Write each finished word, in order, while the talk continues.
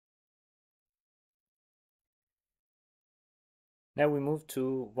Now we move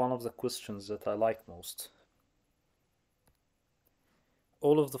to one of the questions that I like most.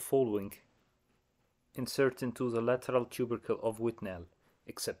 All of the following insert into the lateral tubercle of Whitnall,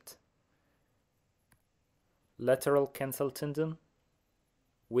 except lateral canthal tendon,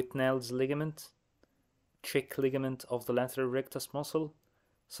 Whitnall's ligament, check ligament of the lateral rectus muscle,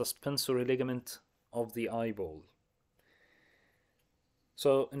 suspensory ligament of the eyeball.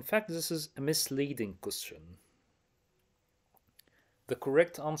 So, in fact, this is a misleading question. The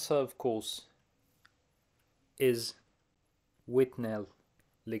correct answer, of course, is Whitnall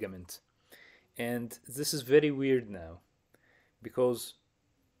ligament. And this is very weird now, because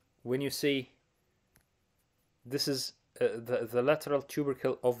when you see this is the lateral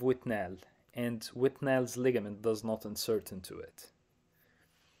tubercle of Whitnall, and Whitnall's ligament does not insert into it.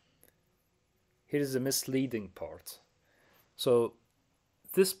 Here is the misleading part. So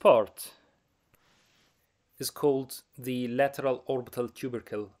this part is called the lateral orbital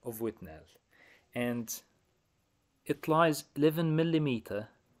tubercle of Whitnall, and it lies 11 millimeter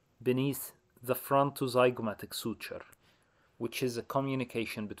beneath the frontozygomatic suture, which is a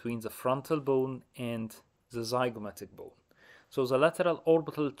communication between the frontal bone and the zygomatic bone. So the lateral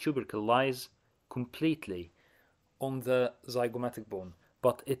orbital tubercle lies completely on the zygomatic bone,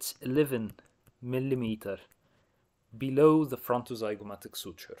 but it's 11 millimeter below the frontozygomatic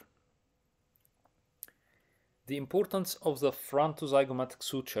suture. The importance of the frontozygomatic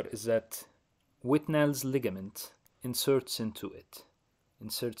suture is that Whitnall's ligament inserts into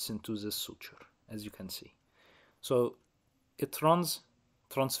this suture, as you can see. So it runs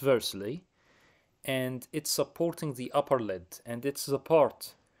transversely, and it's supporting the upper lid, and it's the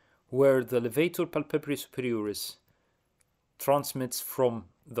part where the levator palpebris superioris transmits from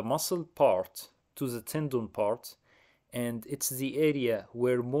the muscle part to the tendon part, and it's the area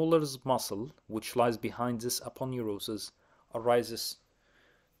where Moller's muscle, which lies behind this aponeurosis, arises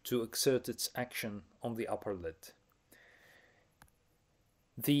to exert its action on the upper lid.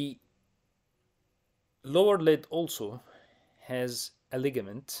 The lower lid also has a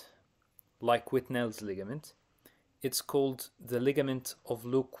ligament like Whitnall's ligament. It's called the ligament of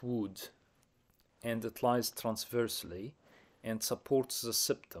Lockwood, and it lies transversely and supports the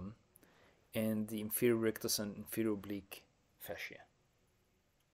septum and the inferior rectus and inferior oblique fascia.